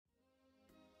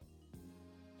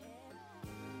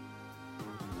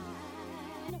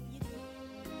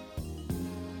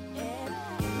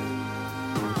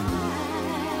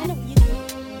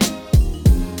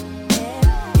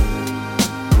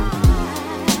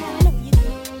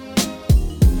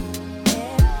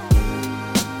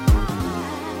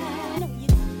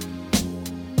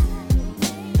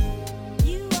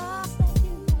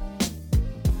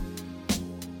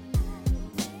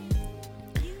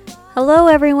Hello,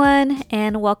 everyone,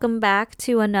 and welcome back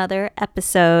to another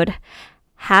episode.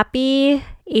 Happy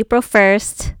April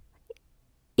 1st,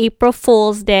 April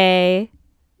Fool's Day,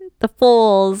 the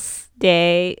Fool's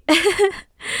Day.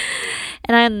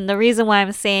 And the reason why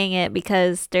I'm saying it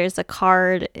because there's a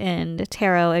card in the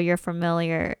tarot, if you're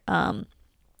familiar.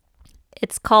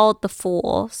 It's called the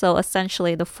Fool. So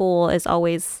essentially, the Fool is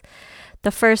always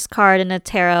the first card in the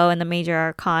tarot and the major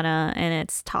arcana, and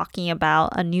it's talking about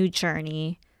a new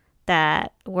journey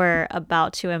that we're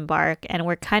about to embark, and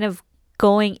we're kind of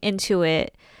going into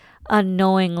it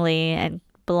unknowingly and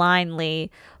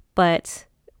blindly, but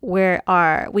we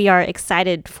are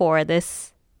excited for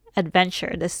this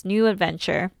adventure, this new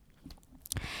adventure.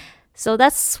 So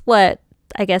that's what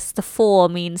I guess the Fool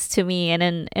means to me,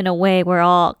 and in a way we're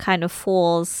all kind of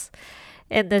fools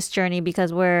in this journey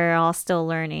because we're all still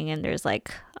learning, and there's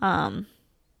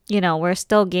we're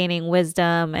still gaining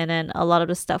wisdom, and then a lot of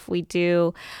the stuff we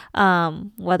do,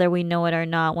 whether we know it or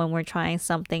not, when we're trying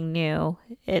something new,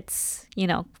 it's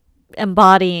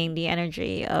embodying the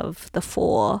energy of the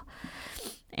Fool.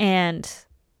 And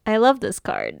I love this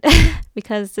card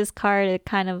because this card, it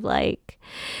kind of like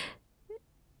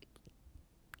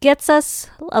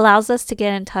allows us to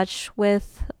get in touch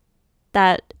with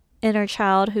that inner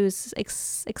child who's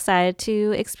excited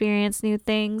to experience new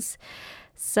things.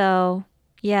 So,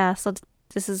 yeah,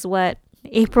 this is what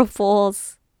April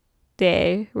Fool's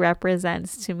Day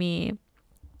represents to me.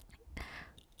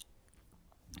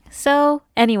 So,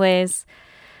 anyways,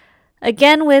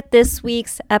 again with this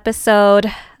week's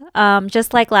episode,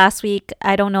 just like last week,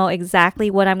 I don't know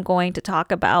exactly what I'm going to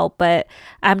talk about, but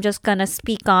I'm just going to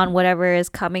speak on whatever is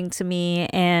coming to me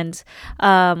and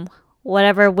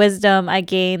whatever wisdom I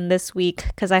gain this week,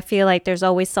 because I feel like there's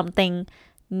always something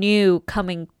new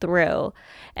coming through.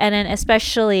 And then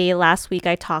especially last week,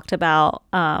 I talked about,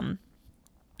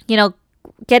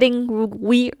 getting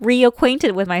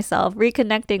reacquainted with myself,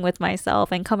 reconnecting with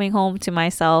myself, and coming home to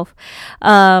myself,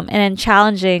 and then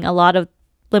challenging a lot of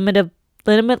limited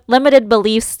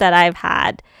beliefs that I've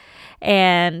had.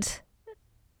 And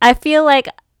I feel like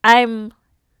I'm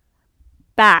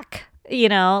back,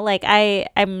 like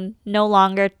I'm no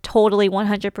longer totally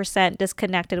 100%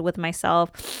 disconnected with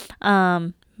myself.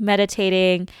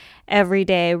 Meditating every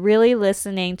day, really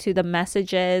listening to the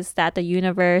messages that the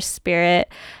universe,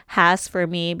 spirit has for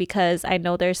me, because I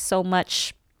know there's so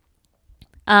much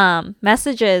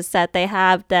messages that they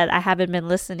have that I haven't been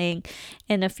listening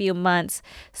in a few months.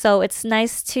 So it's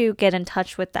nice to get in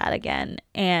touch with that again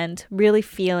and really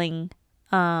feeling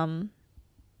their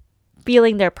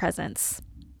presence.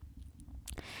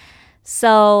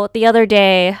 So the other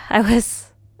day I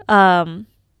was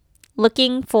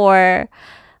looking for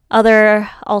other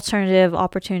alternative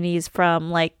opportunities from,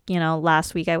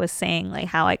 last week I was saying like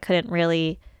how I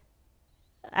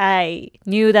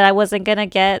knew that I wasn't going to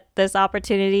get this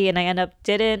opportunity, and I ended up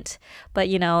didn't, but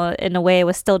in a way it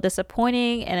was still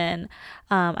disappointing. And then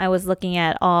I was looking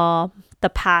at all the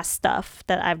past stuff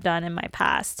that I've done in my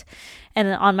past, and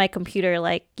then on my computer,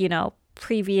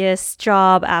 previous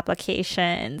job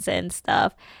applications and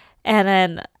stuff. And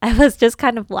then I was just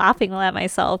kind of laughing at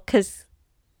myself because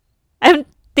I'm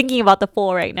thinking about the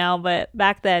Fool right now, but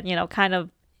back then, kind of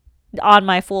on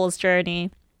my Fool's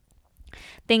journey,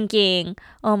 thinking,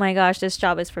 oh my gosh, this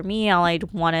job is for me. All I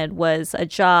wanted was a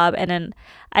job. And then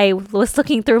I was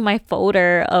looking through my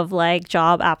folder of like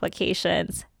job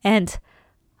applications and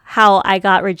how I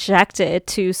got rejected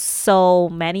to so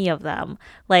many of them,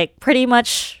 like pretty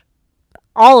much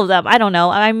all of them. I don't know.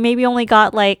 I maybe only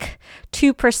got like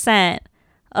 2%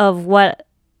 of what,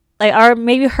 like, or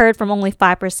maybe heard from only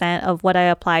 5% of what I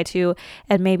applied to,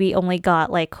 and maybe only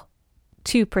got like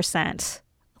 2%,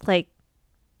 like,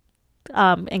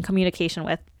 in communication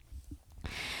with.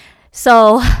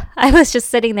 So I was just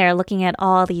sitting there looking at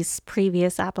all these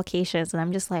previous applications, and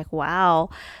I'm just like, wow,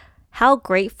 how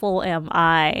grateful am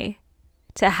I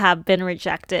to have been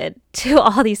rejected to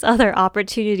all these other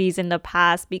opportunities in the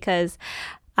past, because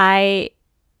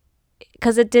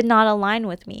it did not align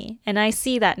with me. And I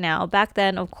see that now. Back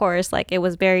then, of course, like it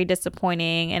was very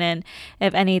disappointing. And then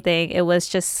if anything, it was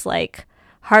just like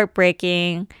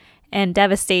heartbreaking and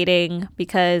devastating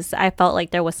because I felt like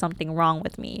there was something wrong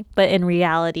with me. But in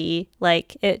reality,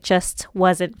 like it just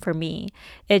wasn't for me.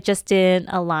 It just didn't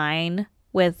align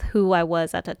with who I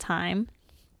was at the time.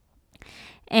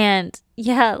 And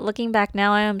yeah, looking back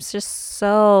now, I am just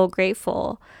so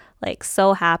grateful, like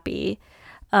so happy.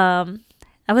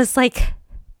 I was like,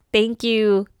 thank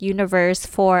you, universe,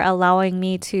 for allowing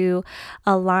me to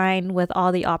align with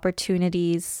all the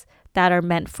opportunities that are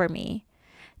meant for me.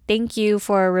 Thank you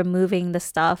for removing the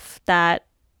stuff that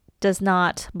does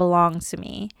not belong to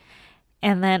me.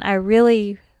 And then it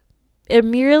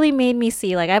really made me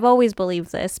see, like, I've always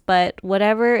believed this, but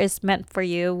whatever is meant for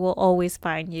you will always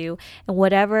find you, and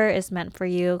whatever is meant for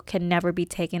you can never be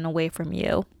taken away from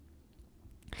you.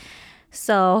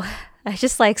 So I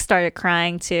just like started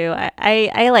crying too.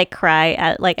 I like cry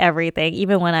at like everything,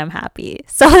 even when I'm happy.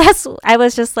 So I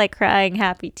was just like crying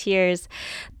happy tears,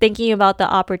 thinking about the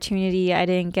opportunity I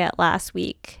didn't get last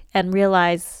week and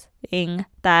realizing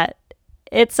that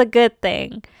it's a good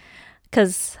thing,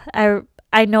 because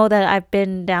I know that I've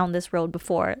been down this road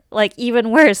before. Like,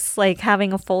 even worse, like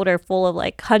having a folder full of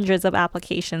like hundreds of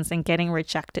applications and getting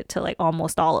rejected to like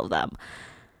almost all of them.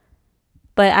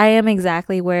 But I am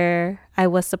exactly where I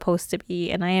was supposed to be,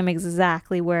 and I am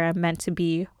exactly where I'm meant to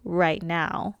be right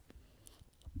now.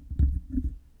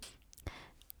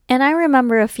 And I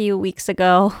remember a few weeks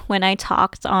ago when I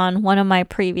talked on one of my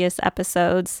previous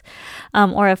episodes,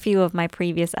 or a few of my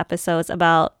previous episodes,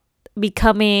 about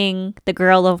becoming the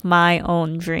girl of my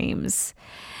own dreams.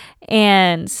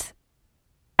 And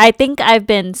I think I've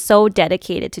been so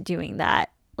dedicated to doing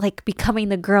that, like becoming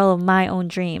the girl of my own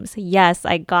dreams. Yes,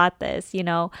 I got this,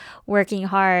 working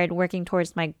hard, working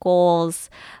towards my goals,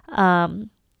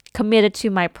 committed to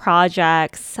my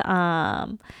projects.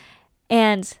 And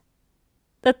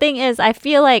the thing is, I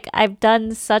feel like I've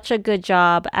done such a good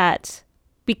job at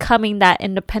becoming that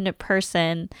independent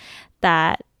person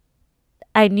that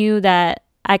I knew that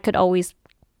I could always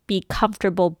be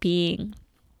comfortable being.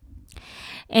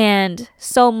 And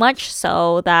so much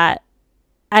so that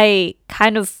I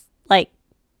kind of like,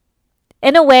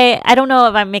 in a way, I don't know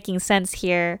if I'm making sense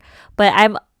here, but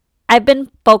I've been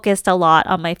focused a lot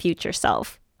on my future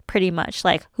self, pretty much,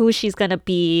 like who she's going to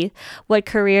be, what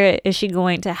career is she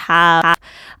going to have,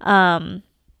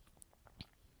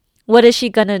 what is she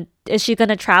going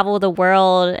to travel the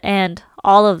world and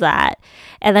all of that.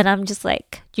 And then I'm just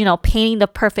like, painting the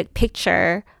perfect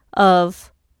picture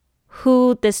of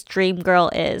who this dream girl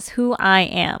is, who I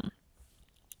am.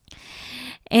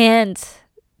 And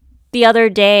the other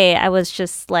day I was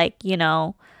just like,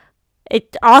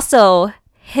 it also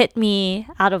hit me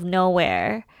out of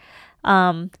nowhere,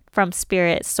 from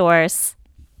Spirit Source,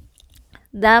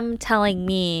 them telling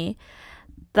me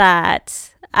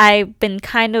that I've been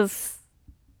kind of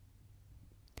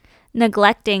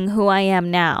neglecting who I am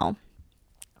now.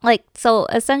 Like, so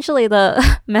essentially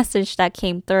the message that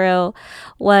came through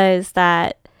was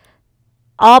that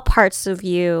all parts of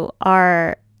you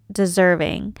are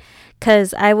deserving,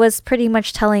 because I was pretty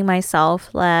much telling myself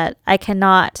that I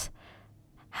cannot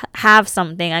have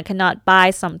something, I cannot buy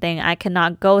something, I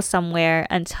cannot go somewhere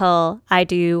until I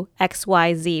do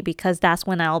XYZ, because that's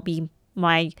when I'll be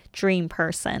my dream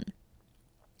person.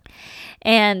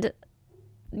 And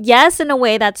yes, in a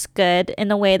way that's good, in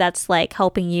a way that's like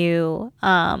helping you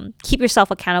keep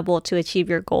yourself accountable to achieve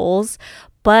your goals.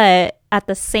 But at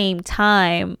the same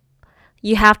time,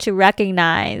 you have to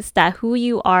recognize that who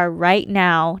you are right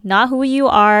now, not who you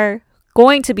are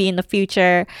going to be in the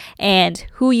future and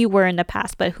who you were in the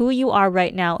past, but who you are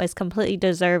right now is completely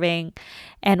deserving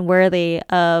and worthy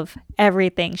of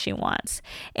everything she wants.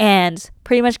 And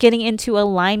pretty much getting into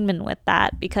alignment with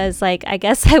that, because like, I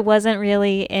guess I wasn't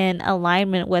really in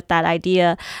alignment with that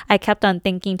idea. I kept on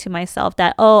thinking to myself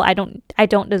that, I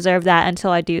don't deserve that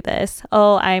until I do this.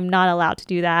 Oh, I'm not allowed to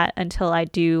do that until I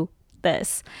do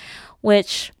this.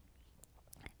 Which,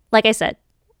 like I said,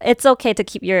 it's okay to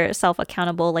keep yourself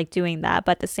accountable, like doing that.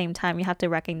 But at the same time, you have to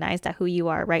recognize that who you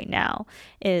are right now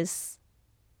is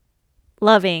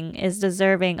loving, is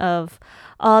deserving of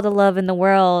all the love in the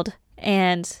world,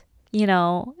 and,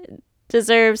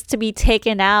 deserves to be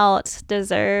taken out,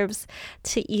 deserves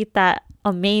to eat that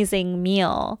amazing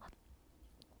meal.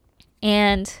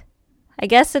 And I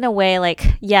guess in a way,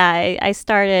 like, yeah, I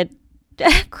started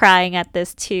crying at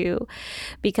this too,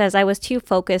 because I was too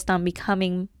focused on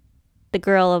becoming the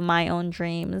girl of my own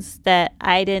dreams that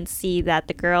I didn't see that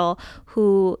the girl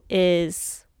who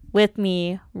is with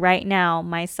me right now,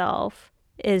 myself,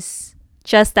 is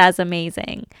just as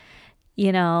amazing,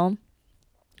 and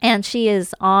she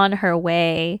is on her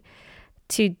way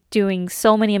to doing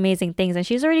so many amazing things, and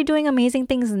she's already doing amazing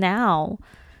things now.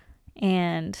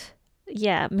 And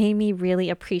yeah, made me really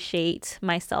appreciate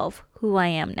myself, who I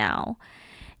am now.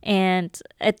 And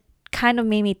it kind of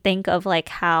made me think of like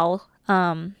how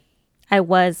I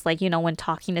was like, when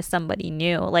talking to somebody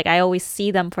new, like I always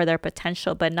see them for their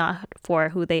potential, but not for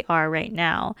who they are right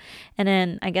now. And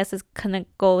then I guess it kind of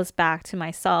goes back to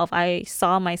myself. I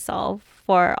saw myself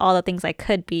for all the things I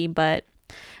could be, but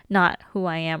not who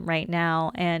I am right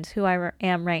now. And who I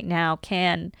am right now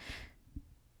can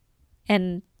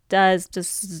and does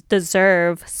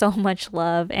deserve so much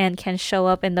love and can show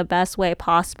up in the best way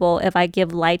possible if I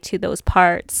give light to those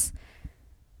parts.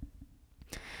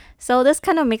 So this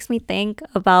kind of makes me think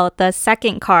about the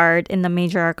second card in the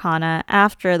major arcana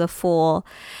after the Fool.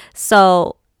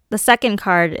 So the second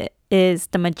card is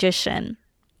the Magician.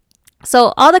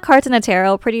 So all the cards in the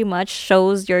tarot pretty much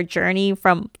shows your journey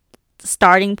from the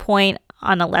starting point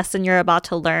on a lesson you're about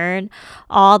to learn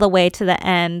all the way to the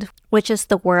end, which is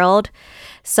the World.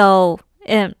 So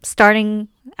starting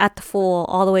at the Fool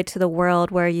all the way to the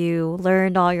World, where you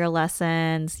learned all your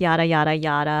lessons, yada yada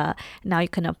yada. Now you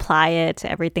can apply it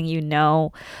to everything you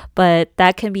know, but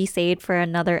that can be saved for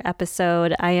another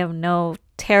episode. I am no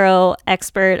tarot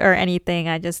expert or anything.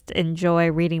 I just enjoy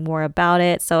reading more about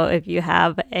it. So if you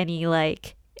have any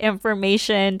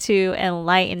information to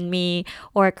enlighten me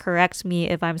or correct me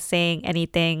if I'm saying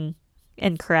anything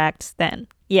incorrect, then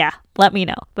yeah, let me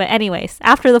know. But anyways,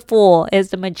 after the Fool is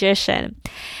the Magician,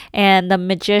 and the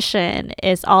Magician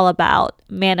is all about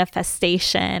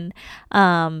manifestation,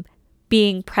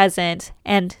 being present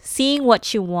and seeing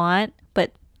what you want,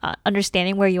 but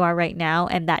understanding where you are right now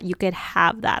and that you could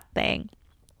have that thing,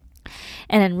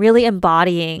 and then really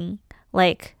embodying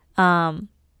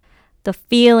the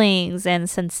feelings and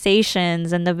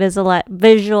sensations and the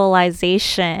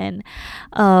visualization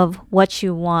of what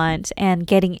you want and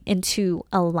getting into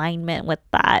alignment with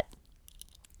that.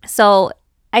 So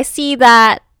I see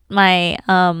that my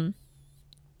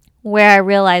where I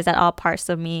realize that all parts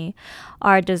of me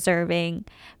are deserving,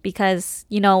 because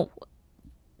the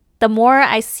more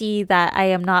I see that I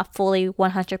am not fully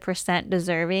 100%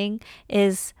 deserving,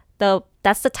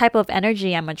 that's the type of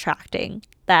energy I'm attracting,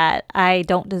 that I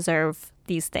don't deserve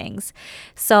these things.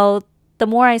 So the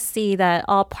more I see that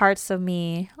all parts of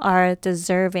me are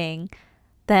deserving,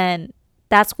 then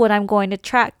that's what I'm going to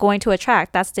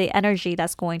attract. That's the energy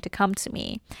that's going to come to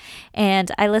me. And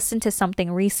I listened to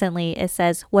something recently. It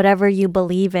says, whatever you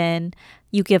believe in,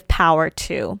 you give power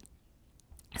to.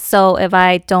 So if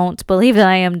I don't believe that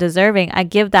I am deserving, I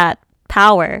give that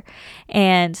power,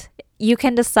 and you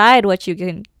can decide what you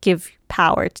can give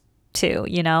power to,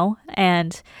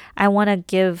 and I want to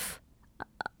give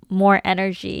more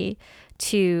energy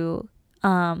to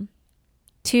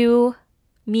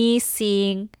me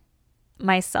seeing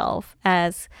myself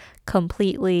as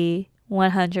completely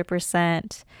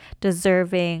 100%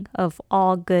 deserving of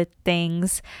all good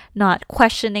things, not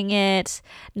questioning it,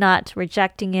 not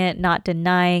rejecting it, not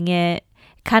denying it.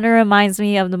 Kind of reminds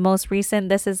me of the most recent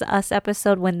This Is Us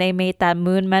episode when they made that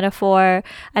moon metaphor.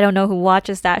 I don't know who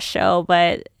watches that show,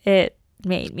 but it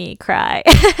made me cry.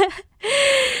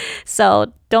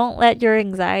 So don't let your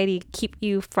anxiety keep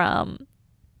you from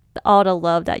all the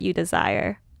love that you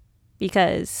desire,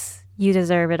 because you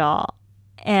deserve it all.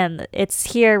 And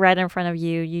it's here right in front of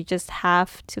you. You just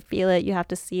have to feel it. You have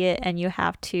to see it, and you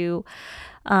have to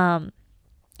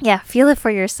feel it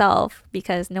for yourself,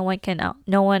 because no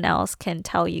one else can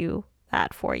tell you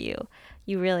that for you.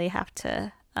 You really have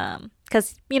to,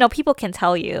 because people can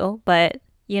tell you, but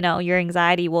your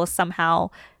anxiety will somehow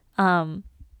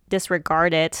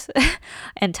disregard it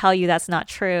and tell you that's not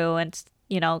true, and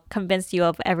convince you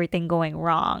of everything going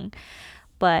wrong.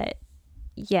 But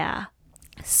yeah,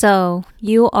 so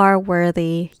you are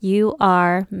worthy. You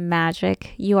are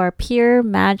magic. You are pure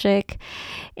magic,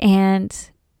 and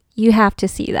you have to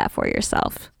see that for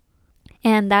yourself.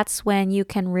 And that's when you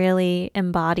can really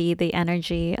embody the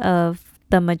energy of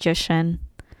the Magician.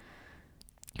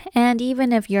 And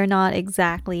even if you're not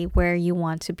exactly where you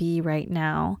want to be right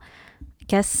now, I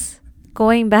guess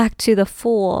going back to the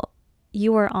Fool,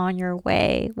 you are on your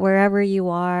way wherever you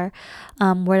are,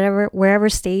 wherever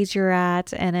stage you're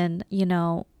at, and then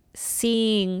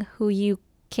seeing who you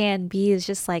can be is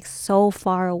just so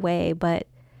far away, but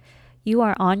you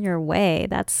are on your way.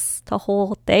 That's the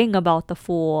whole thing about the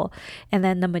Fool, and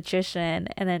then the Magician,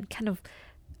 and then kind of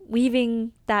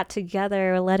weaving that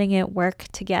together, letting it work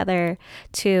together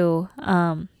to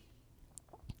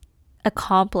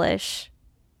accomplish,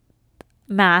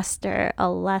 master a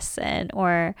lesson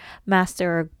or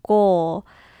master a goal.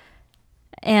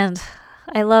 And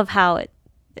I love how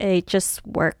it just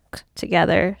work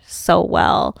together so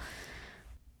well.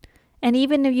 And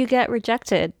even if you get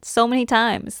rejected so many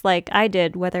times, like I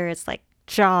did, whether it's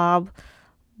job,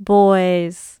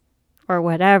 boys, or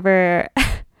whatever,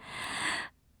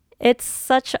 it's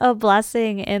such a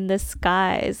blessing in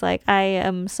disguise. I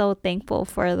am so thankful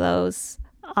for those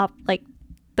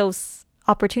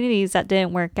opportunities that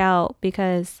didn't work out,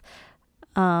 because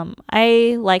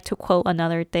I like to quote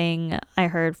another thing I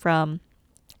heard from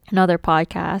another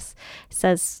podcast. It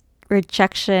says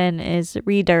rejection is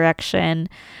redirection.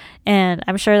 And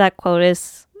I'm sure that quote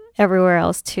is everywhere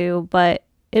else too, but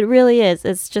it really is.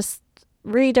 It's just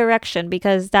redirection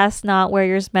because that's not where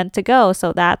you're meant to go.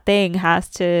 So that thing has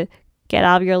to get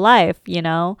out of your life,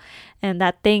 and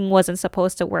that thing wasn't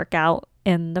supposed to work out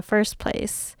in the first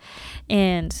place.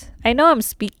 And I know I'm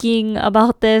speaking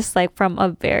about this like from a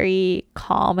very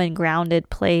calm and grounded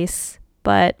place,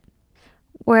 but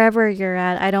wherever you're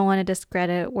at, I don't want to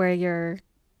discredit where you're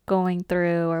going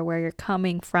through or where you're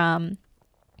coming from.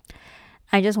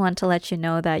 I just want to let you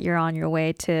know that you're on your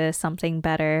way to something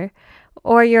better,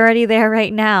 or you're already there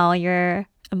right now. You're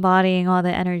embodying all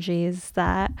the energies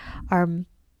that are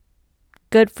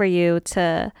good for you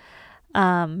to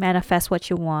manifest what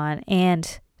you want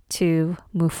and to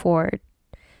move forward.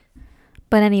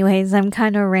 But anyways, I'm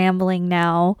kind of rambling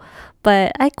now,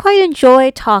 but I quite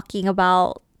enjoy talking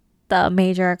about the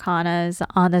major arcanas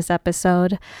on this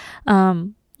episode.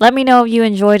 Let me know if you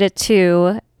enjoyed it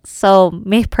too. So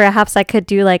maybe perhaps I could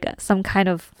do like some kind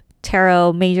of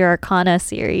tarot major arcana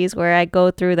series where I go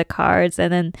through the cards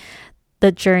and then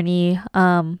the journey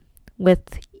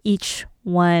with each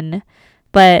one.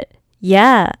 But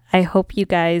yeah, I hope you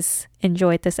guys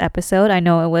enjoyed this episode. I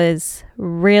know it was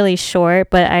really short,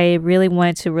 but I really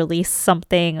wanted to release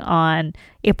something on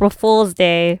April Fool's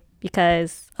Day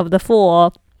because of the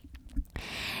Fool.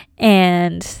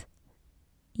 And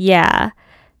yeah,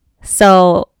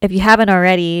 so if you haven't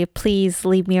already, please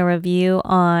leave me a review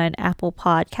on Apple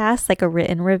Podcasts, like a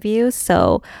written review,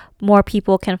 so more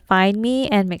people can find me,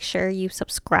 and make sure you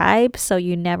subscribe so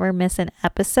you never miss an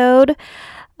episode.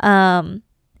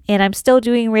 And I'm still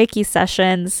doing Reiki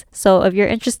sessions. So if you're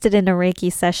interested in a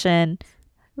Reiki session,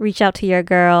 reach out to your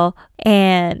girl.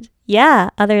 And yeah,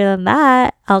 other than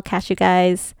that, I'll catch you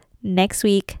guys next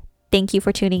week. Thank you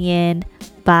for tuning in.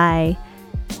 Bye.